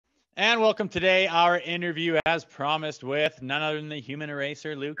And welcome today, our interview as promised with none other than the human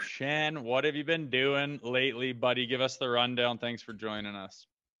eraser, Luke SCHENN. What have you been doing lately, buddy? Give us the rundown. Thanks for joining us.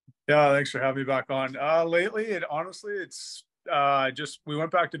 Yeah, thanks for having me back on. Lately, it's just we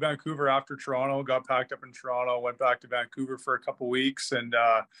went back to Vancouver after Toronto, got packed up in Toronto, went back to Vancouver for a couple weeks, and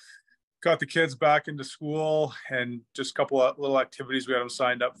got the kids back into school, and just a couple of little activities we had them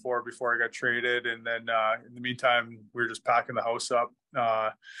signed up for before I got traded. And then in the meantime, we were just packing the house up.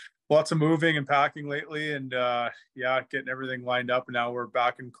 Lots of moving and packing lately, and yeah, getting everything lined up. And now we're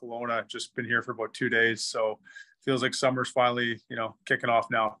back in Kelowna. Just been here for about 2 days, so feels like summer's finally, kicking off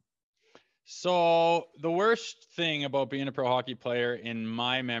now. So the worst thing about being a pro hockey player in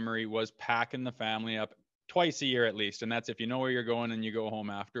my memory was packing the family up twice a year at least. And that's if you know where you're going and you go home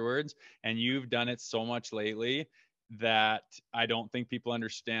afterwards. And you've done it so much lately that I don't think people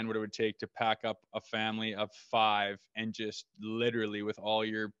understand what it would take to pack up a family of 5 and just literally with all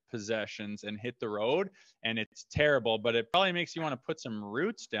your possessions and hit the road. And it's terrible, but it probably makes you want to put some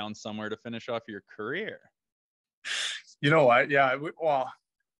roots down somewhere to finish off your career. You know what? Yeah. Well,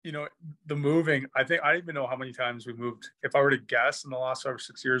 the moving, I think I don't even know how many times we moved. If I were to guess in the last 5 or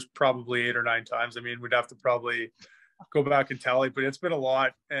 6 years, probably 8 or 9 times. I mean, we'd have to probably go back and tally, but it's been a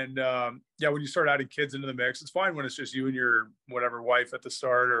lot. And yeah, when you start adding kids into the mix, it's fine when it's just you and your whatever wife at the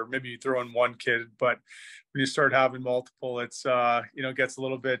start, or maybe you throw in one kid. But when you start having multiple, it's gets a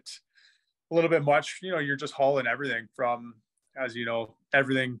little bit much. You're just hauling everything from, as you know,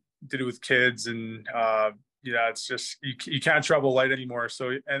 everything to do with kids, and yeah, it's just you can't travel light anymore.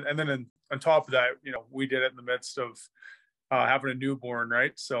 So and then on top of that, we did it in the midst of having a newborn,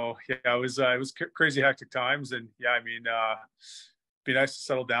 right? So yeah, it was crazy hectic times, and yeah, I mean, be nice to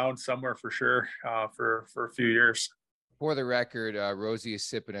settle down somewhere for sure for a few years. For the record, Rosie is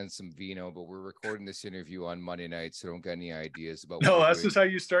sipping on some vino, but we're recording this interview on Monday night, so don't get any ideas about. No, that's just how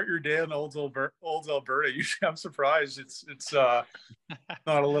you start your day in old Alberta. Usually, I'm surprised it's not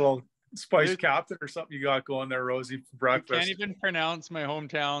a little spiced captain or something you got going there, Rosie, for breakfast. I can't even pronounce my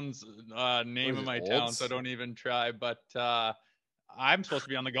hometown's name of my town, so I don't even try. But I'm supposed to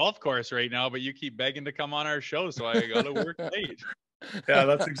be on the golf course right now, but you keep begging to come on our show, so I got to work late. Yeah,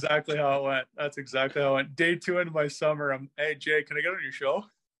 that's exactly how it went. Day 2 into my summer. Hey, Jay, can I get on your show?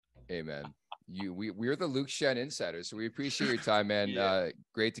 Hey, man. We're the Luke SCHENN insiders, so we appreciate your time, man. Yeah.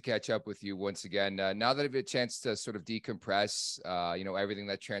 Great to catch up with you once again. Now that I've had a chance to sort of decompress, everything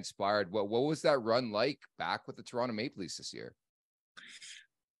that transpired, what was that run like back with the Toronto Maple Leafs this year?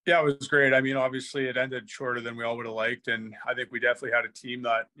 Yeah, it was great. I mean, obviously it ended shorter than we all would have liked, and I think we definitely had a team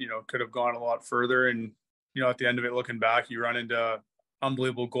that could have gone a lot further. And at the end of it, looking back, you run into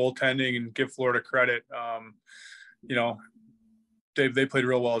unbelievable goaltending, and give Florida credit. They played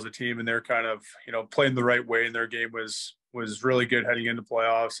real well as a team, and they're kind of playing the right way, and their game was really good heading into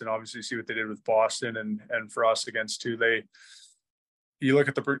playoffs. And obviously see what they did with Boston, and for us against two, you look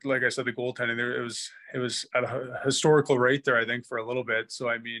at like I said, the goaltending there, it was at a historical rate there, I think, for a little bit. So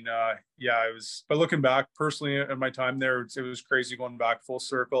I mean, yeah, it was. But looking back personally at my time there, it was crazy going back full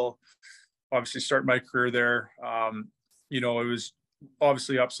circle. Obviously, starting my career there, it was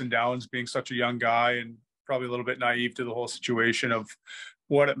obviously ups and downs, being such a young guy, and probably a little bit naive to the whole situation of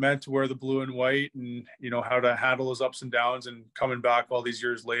what it meant to wear the blue and white, and how to handle those ups and downs, and coming back all these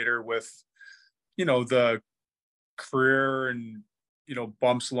years later with the career and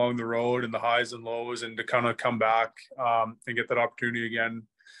bumps along the road and the highs and lows, and to kind of come back and get that opportunity again.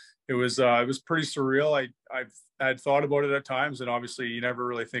 It was pretty surreal. I had thought about it at times, and obviously you never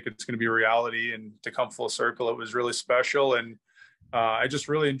really think it's going to be a reality, and to come full circle, it was really special. And I just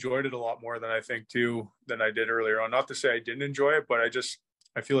really enjoyed it a lot more than I did earlier on. Not to say I didn't enjoy it, but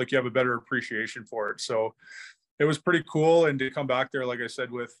I feel like you have a better appreciation for it. So it was pretty cool. And to come back there, like I said,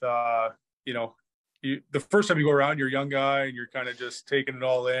 with, the first time you go around, you're a young guy, and you're kind of just taking it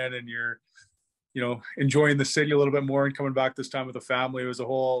all in, and you're, enjoying the city a little bit more, and coming back this time with the family. It was a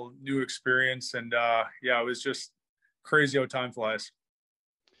whole new experience. And yeah, it was just crazy how time flies.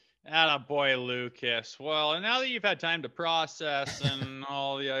 Attaboy, Lucas. Well, and now that you've had time to process and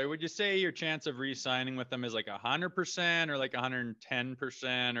all the would you say your chance of re-signing with them is like 100% or like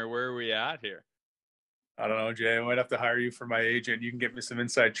 110%, or where are we at here? I don't know, Jay. I might have to hire you for my agent. You can get me some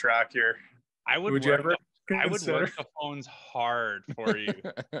inside track here. I would work the phones hard for you.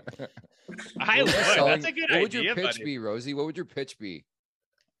 That's a good idea. What would your pitch be, Rosie? What would your pitch be?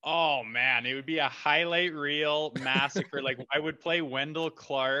 Oh man, it would be a highlight reel massacre. Like I would play Wendell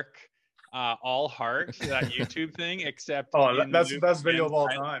Clark, All Heart, that YouTube thing, except that's the best video of all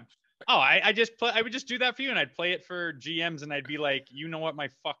time. Oh, I would just do that for you, and I'd play it for GMs, and I'd be like, you know what my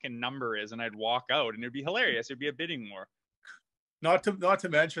fucking number is, and I'd walk out, and it'd be hilarious. It'd be a bidding war. not to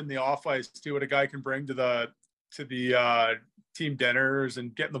mention the off ice too, what a guy can bring to the team dinners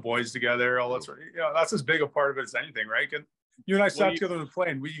and getting the boys together, all that sort of, that's as big a part of it as anything, right? And you and I sat together on the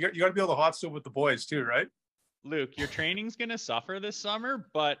plane. You got to be able to hot stove with the boys too, right? Luke, your training's going to suffer this summer,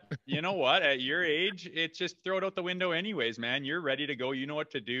 but you know what? At your age, it's just throw it out the window anyways, man. You're ready to go. You know what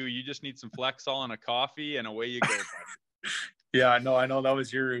to do. You just need some Flexol and a coffee, and away you go, buddy. Yeah, no, I know that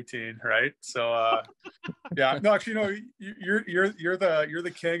was your routine, right? So, yeah, no, actually, you're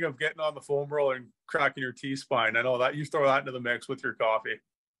the king of getting on the foam roller and cracking your T-spine. I know that you throw that into the mix with your coffee.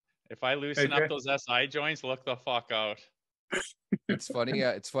 If I loosen up those SI joints, look the fuck out. It's funny.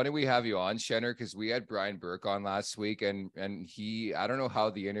 It's funny we have you on, Schenner, because we had Brian Burke on last week, and he, I don't know how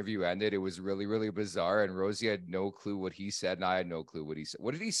the interview ended. It was really, really bizarre. And Rosie had no clue what he said, and I had no clue what he said.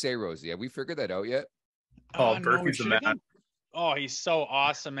 What did he say, Rosie? Have we figured that out yet? Oh, Burke's the man. Oh, he's so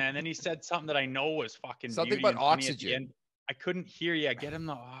awesome, man. Then he said something that I know was fucking something about oxygen. I couldn't hear you. Get him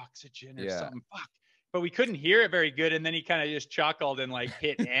the oxygen or something. Fuck. But we couldn't hear it very good. And then he kind of just chuckled and like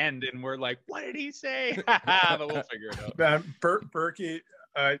hit end. And we're like, what did he say? But we'll figure it out. Man, Berkey,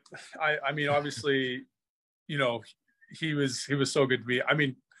 I mean, obviously, he was so good to me. I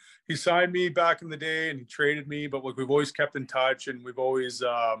mean, he signed me back in the day and he traded me, but we've always kept in touch and we've always,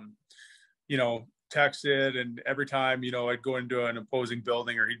 texted, and every time, I'd go into an opposing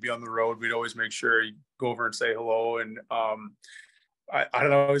building or he'd be on the road, we'd always make sure he'd go over and say hello. And, I don't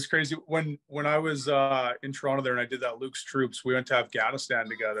know. It was crazy when I was in Toronto there and I did that Luke's Troops. We went to Afghanistan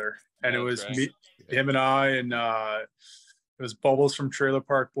together, and it was him and I, and it was Bubbles from Trailer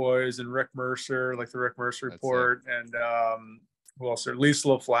Park Boys and Rick Mercer, like the Rick Mercer Report, and who else? Lisa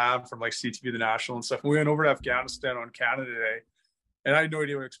LaFlamme from like CTV The National and stuff. We went over to Afghanistan on Canada Day, and I had no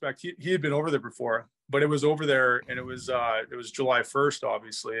idea what to expect. He had been over there before, but it was over there, and it was July 1st,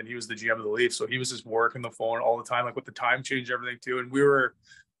 obviously, and he was the GM of the Leafs, so he was just working the phone all the time, like with the time change, everything too. And the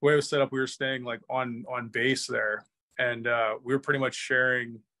way it was set up, we were staying like on base there, and we were pretty much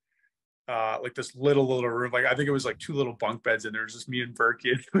sharing like this little room. Like I think it was like 2 little bunk beds in there. It was just me and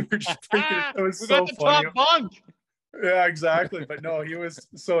Berkey. We were just it was so funny. Top bunk. Yeah, exactly. But no, he was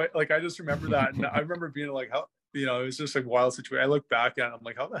so like, I just remember that, and I remember being like, how, it was just like a wild situation. I look back at it, I'm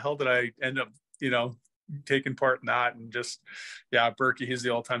like, how the hell did I end up, taking part in that? And just, Berkey, he's the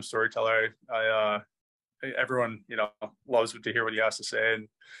all-time storyteller. Everyone, loves to hear what he has to say. And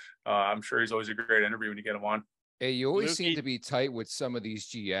I'm sure he's always a great interview when you get him on. Hey, you always seem to be tight with some of these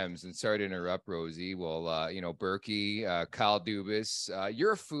GMs, and sorry to interrupt, Rosie. Well, Berkey, Kyle Dubas,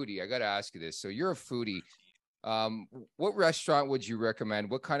 you're a foodie. I got to ask you this. So you're a foodie. What restaurant would you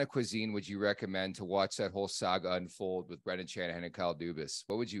recommend? What kind of cuisine would you recommend to watch that whole saga unfold with Brendan Shanahan and Kyle Dubas?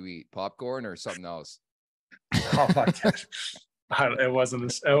 What would you eat? Popcorn or something else? Oh my gosh. It wasn't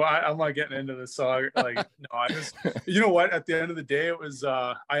this. I'm not getting into this song. Like, no, I just, you know what? At the end of the day, it was,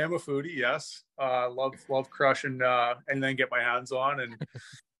 I am a foodie. Yes. Love crushing, and then get my hands on.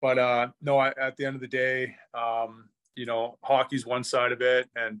 But no, at the end of the day, hockey's one side of it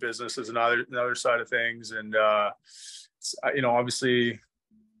and business is another side of things. And, obviously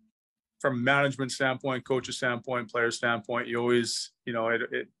from a management standpoint, coach's standpoint, player standpoint, you always,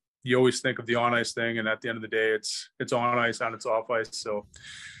 you always think of the on ice thing. And at the end of the day, it's on ice and it's off ice. So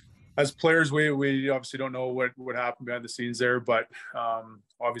as players, we obviously don't know what happened behind the scenes there, but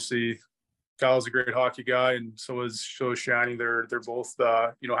obviously Kyle's a great hockey guy, and so is Shanny. They're both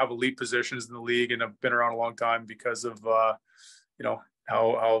have elite positions in the league and have been around a long time because of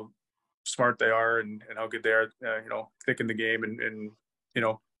how smart they are and how good they are, thick in the game and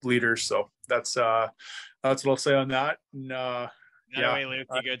leaders. So that's what I'll say on that. And, Anyway,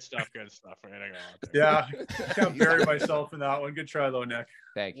 Luke, good stuff. We're gonna go out there. Yeah, I can't bury myself in that one. Good try though, Nick.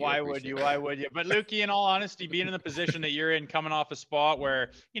 Thank you. Why would you? But Luke, in all honesty, being in the position that you're in, coming off a spot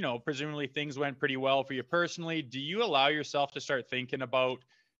where, presumably things went pretty well for you personally, do you allow yourself to start thinking about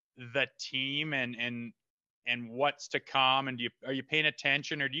the team and what's to come? And are you paying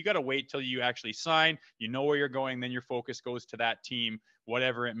attention, or do you got to wait till you actually sign, where you're going, then your focus goes to that team,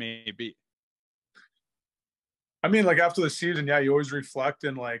 whatever it may be? I mean, like after the season, you always reflect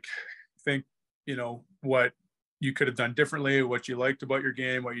and like think, what you could have done differently, what you liked about your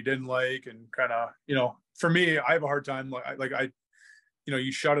game, what you didn't like, and kind of, for me, I have a hard time.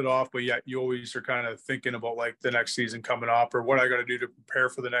 You shut it off, but yet you always are kind of thinking about like the next season coming up or what I got to do to prepare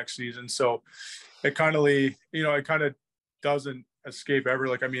for the next season. So it kind of doesn't escape ever.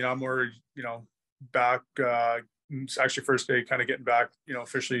 Like, I mean, I'm already, back, actually first day kind of getting back,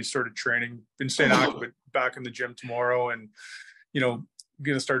 officially started training, been staying active, but back in the gym tomorrow, and going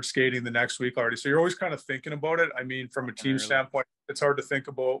to start skating the next week already. So you're always kind of thinking about it. I mean, from a team standpoint, it's hard to think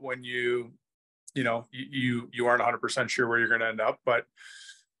about when you you aren't 100% sure where you're going to end up. But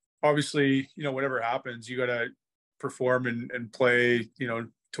obviously, whatever happens, you got to perform and play,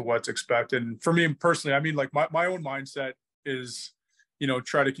 to what's expected. And for me personally, I mean, like my own mindset is,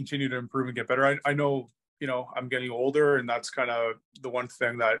 try to continue to improve and get better. I know, I'm getting older, and that's kind of the one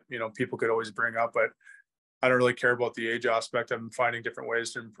thing that, people could always bring up, but I don't really care about the age aspect. I'm finding different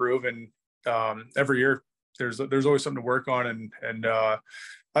ways to improve. And every year there's always something to work on. And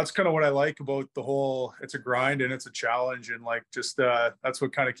that's kind of what I like about the whole, it's a grind and it's a challenge. And like, just that's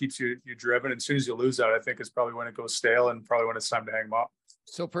what kind of keeps you driven. And as soon as you lose that, I think is probably when it goes stale and probably when it's time to hang them up.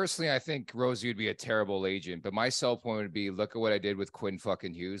 So personally, I think Rosie would be a terrible agent, but my sell point would be, look at what I did with Quinn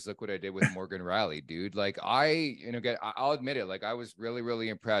fucking Hughes. Look what I did with Morgan Riley, dude. Like I'll admit it. Like I was really, really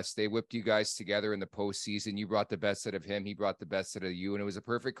impressed. They whipped you guys together in the postseason. You brought the best out of him. He brought the best out of you. And it was a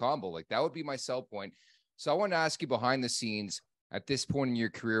perfect combo. Like that would be my sell point. So I want to ask you, behind the scenes at this point in your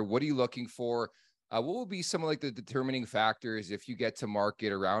career, what are you looking for? What will be some of like the determining factors if you get to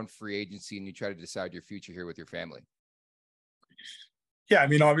market around free agency and you try to decide your future here with your family? Yeah, I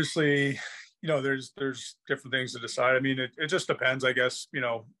mean, obviously, there's different things to decide. I mean, it just depends, I guess.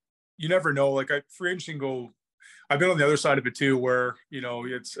 You never know. Like free agency can go. I've been on the other side of it too, where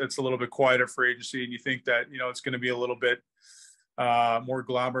it's a little bit quiet at free agency, and you think that it's going to be a little bit more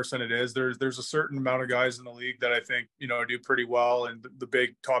glamorous than it is. There's a certain amount of guys in the league that I think do pretty well, and the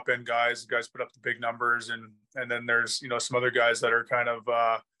big top end guys put up the big numbers, and then there's some other guys that are kind of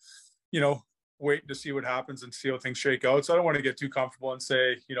waiting to see what happens and see how things shake out. So I don't want to get too comfortable and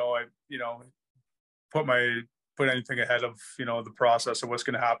say, I put anything ahead of, the process of what's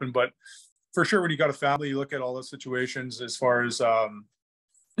going to happen. But for sure, when you got a family, you look at all those situations as far as,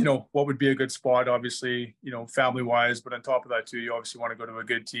 what would be a good spot, obviously, family wise, but on top of that too, you obviously want to go to a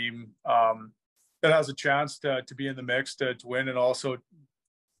good team that has a chance to be in the mix to win. And also,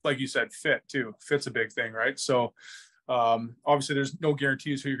 like you said, fit too. Fit's a big thing, right? So, obviously there's no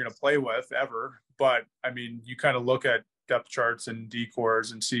guarantees who you're going to play with ever, but I mean, you kind of look at depth charts and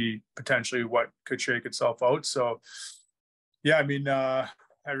decors and see potentially what could shake itself out. So yeah, I mean, I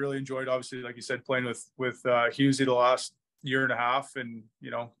really enjoyed, obviously, like you said, playing with Hughesy the last year and a half, and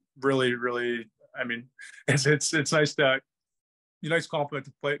really, really, I mean, it's nice to nice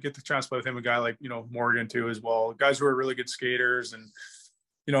compliment to get the chance to play with him, a guy like Morgan too as well, guys who are really good skaters and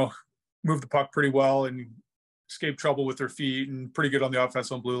move the puck pretty well and escape trouble with their feet and pretty good on the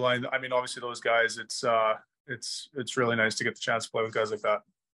offensive blue line. I mean, obviously those guys, it's really nice to get the chance to play with guys like that.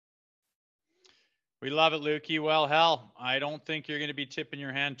 We love it, Lukey. Well, hell, I don't think you're going to be tipping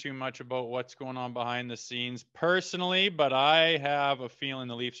your hand too much about what's going on behind the scenes personally, but I have a feeling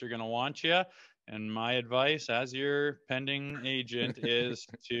the Leafs are going to want you. And my advice as your pending agent is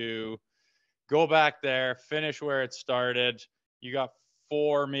to go back there, finish where it started. You got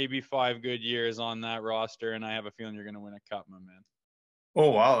 4, maybe 5 good years on that roster, and I have a feeling you're going to win a cup, my man. Oh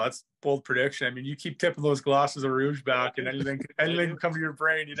wow, that's bold prediction. I mean, you keep tipping those glasses of rouge back, and anything can come to your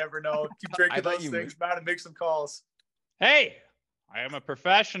brain. You never know. Keep drinking those things, man, and make some calls. Hey, I am a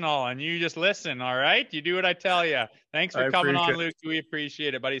professional, and you just listen. All right, you do what I tell you. Thanks for coming on, Luke. We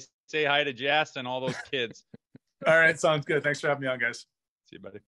appreciate it, buddy. Say hi to Jess and all those kids. All right, sounds good. Thanks for having me on, guys. See you, buddy.